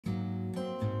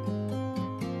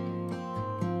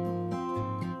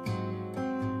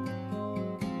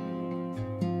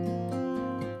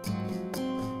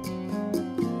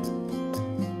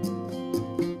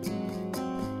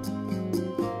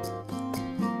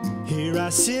Here I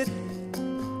sit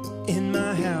in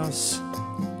my house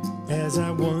as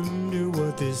I wonder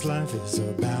what this life is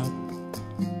about.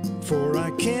 For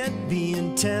I can't be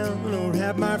in town or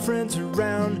have my friends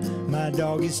around. My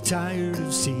dog is tired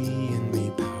of seeing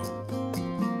me pout.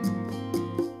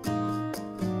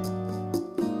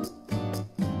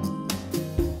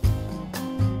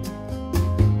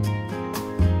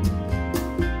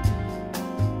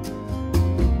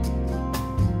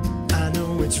 I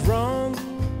know it's wrong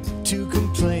to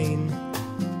complain.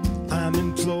 I'm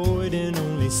employed and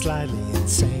only slightly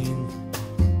insane.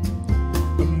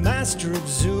 A master of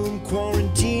Zoom,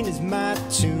 quarantine is my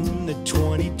tune, the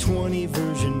 2020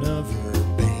 version of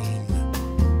Urbane.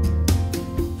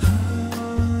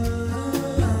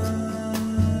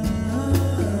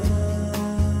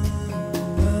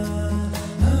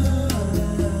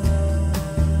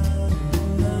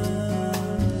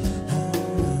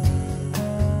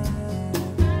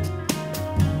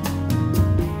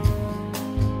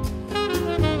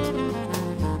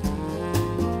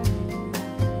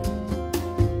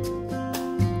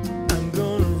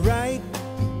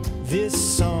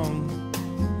 This song,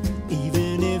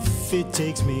 even if it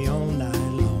takes me all night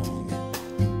long.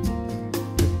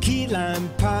 A key lime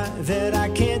pie that I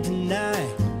can't deny.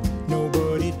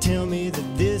 Nobody tell me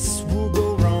that this will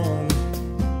go wrong.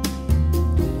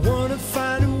 I wanna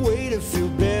find a way to feel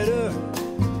better,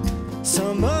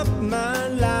 sum up my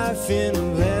life in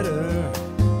a letter.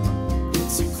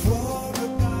 It's a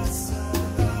Quarabossa.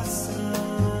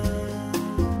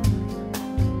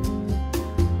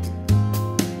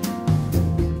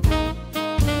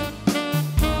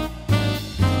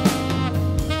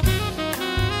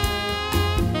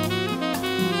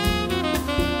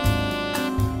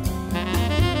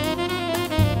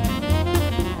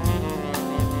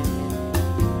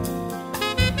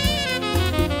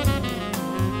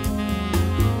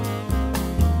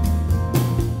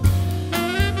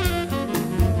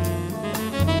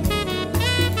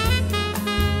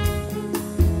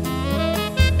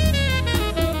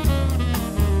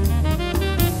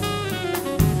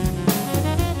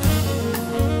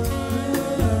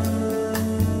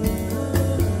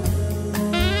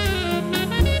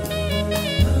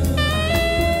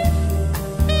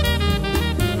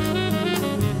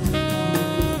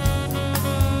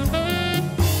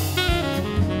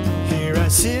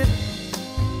 Sit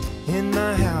in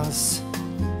my house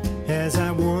as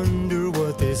I wonder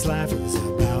what this life is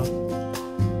about.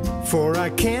 For I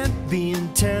can't be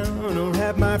in town or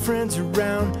have my friends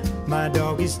around. My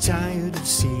dog is tired of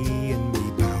seeing me